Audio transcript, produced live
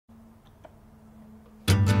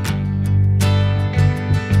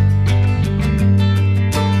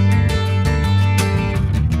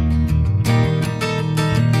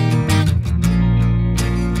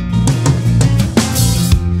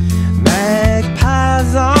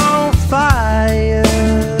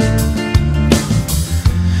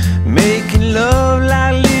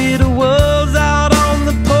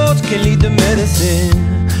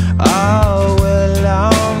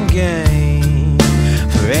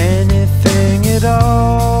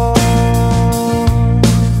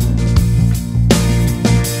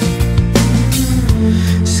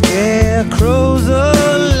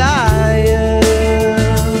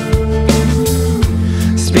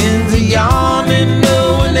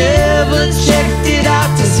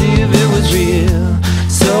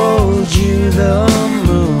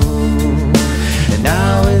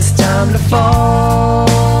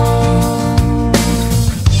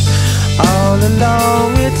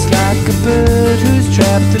bird who's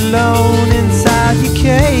trapped alone inside your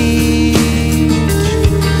cage.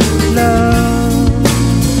 Love,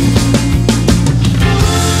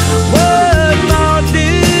 what more do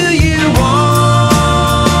you want?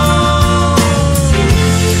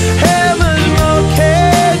 How much more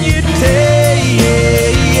can you take?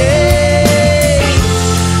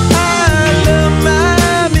 I love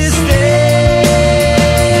my mistakes.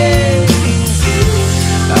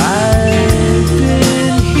 I've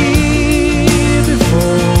been here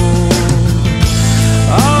before.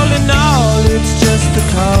 All in all, it's just the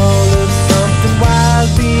call of something wild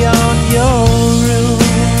beyond your room.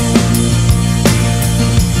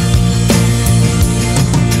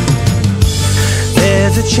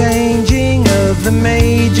 There's a changing of the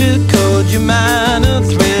major chord, your minor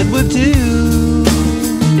thread will do.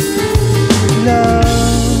 Love,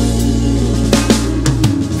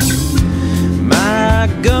 my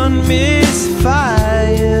gun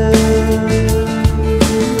misfired.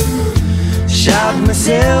 Shot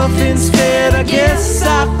myself instead. I guess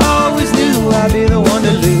I always knew I'd be the one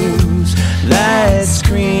to lose. Last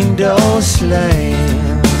screen door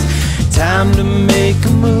slams. Time to make a